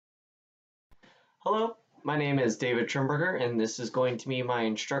Hello, my name is David Trimberger, and this is going to be my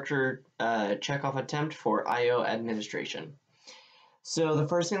instructor checkoff attempt for IO administration. So the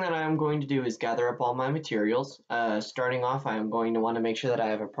first thing that I'm going to do is gather up all my materials. Starting off, I'm going to want to make sure that I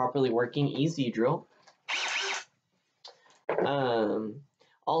have a properly working EZ drill.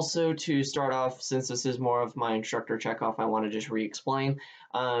 Also, to start off, since this is more of my instructor checkoff, I want to just re-explain.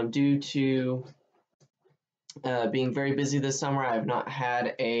 Due to being very busy this summer, I have not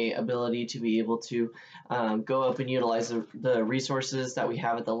had a ability to be able to go up and utilize the resources that we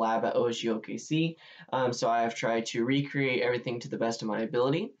have at the lab at OSU OKC. So I have tried to recreate everything to the best of my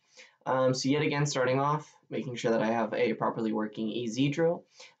ability. So yet again, starting off, making sure that I have a properly working EZ drill.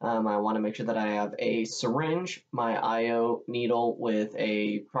 I want to make sure that I have a syringe, my IO needle with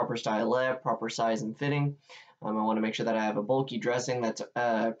a proper stylet, proper size and fitting. I want to make sure that I have a bulky dressing that's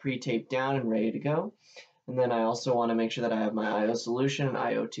pre-taped down and ready to go. And then I also want to make sure that I have my IO solution and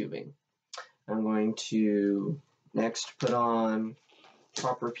IO tubing. I'm going to next put on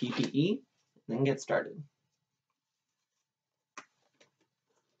proper PPE and then get started.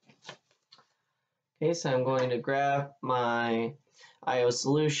 Okay, so I'm going to grab my IO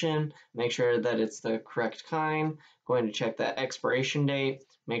solution, make sure that it's the correct kind, going to check that expiration date,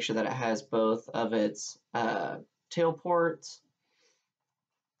 make sure that it has both of its tail ports.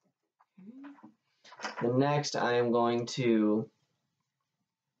 And next, I am going to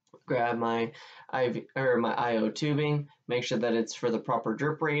grab my IO tubing, make sure that it's for the proper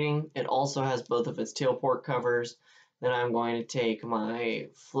drip rating. It also has both of its tail port covers. Then I'm going to take my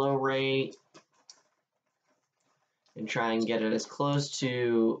flow rate and try and get it as close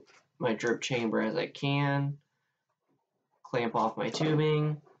to my drip chamber as I can. Clamp off my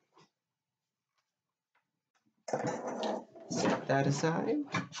tubing. Set that aside.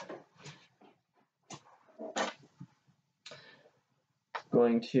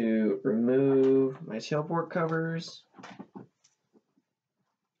 Going to remove my tail port covers,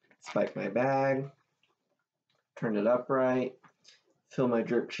 spike my bag, turn it upright, fill my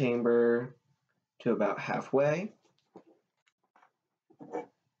drip chamber to about halfway.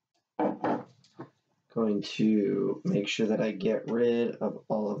 Going to make sure that I get rid of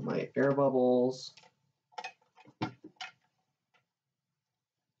all of my air bubbles.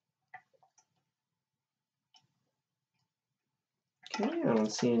 Okay, I don't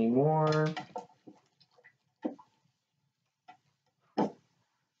see any more.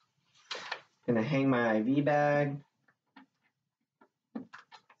 Gonna hang my IV bag.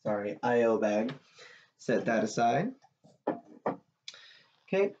 Sorry, IO bag. Set that aside.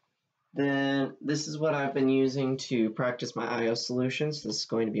 Okay, then this is what I've been using to practice my IO solutions. This is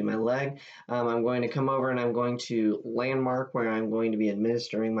going to be my leg. I'm going to come over and I'm going to landmark where I'm going to be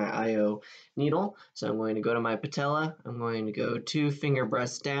administering my IO needle. So I'm going to go to my patella. I'm going to go 2 finger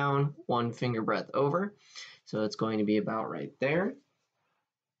breaths down, 1 finger breath over. So it's going to be about right there.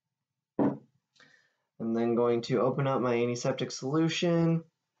 I'm then going to open up my antiseptic solution.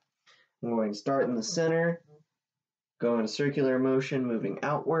 I'm going to start in the center, go in a circular motion moving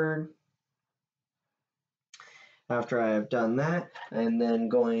outward. After I have done that, and then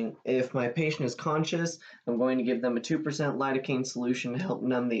if my patient is conscious, I'm going to give them a 2% lidocaine solution to help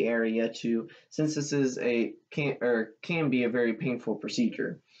numb the area since this is can be a very painful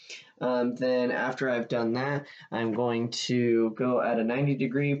procedure. Then after I've done that, I'm going to go at a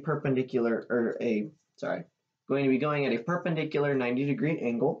 90-degree perpendicular, going to be going at a perpendicular 90-degree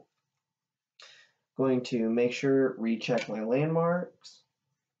angle. Going to make sure, recheck my landmarks.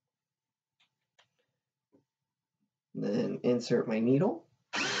 Then insert my needle.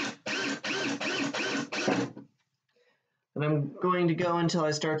 And I'm going to go until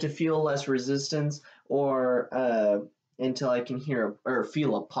I start to feel less resistance or until I can hear or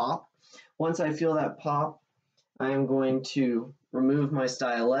feel a pop. Once I feel that pop, I am going to remove my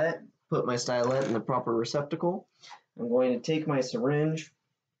stylet, put my stylet in the proper receptacle. I'm going to take my syringe,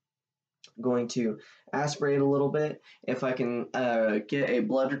 going to aspirate a little bit. If I can get a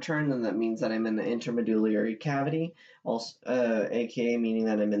blood return, then that means that I'm in the intermedullary cavity, also, aka meaning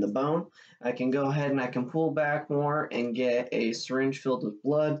that I'm in the bone. I can go ahead and I can pull back more and get a syringe filled with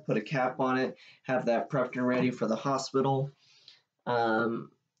blood, put a cap on it, have that prepped and ready for the hospital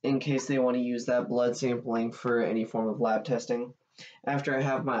in case they want to use that blood sampling for any form of lab testing. After I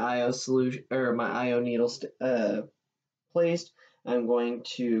have my IO solution or my IO needle placed, I'm going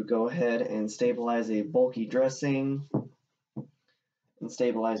to go ahead and stabilize a bulky dressing and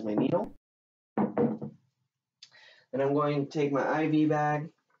stabilize my needle. Then I'm going to take my IV bag,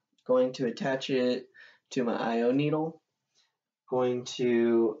 going to attach it to my IO needle, going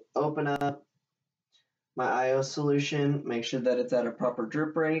to open up my IO solution, make sure that it's at a proper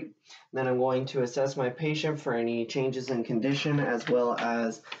drip rate. Then I'm going to assess my patient for any changes in condition, as well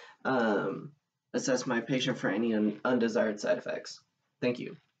as assess my patient for any undesired side effects. Thank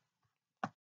you.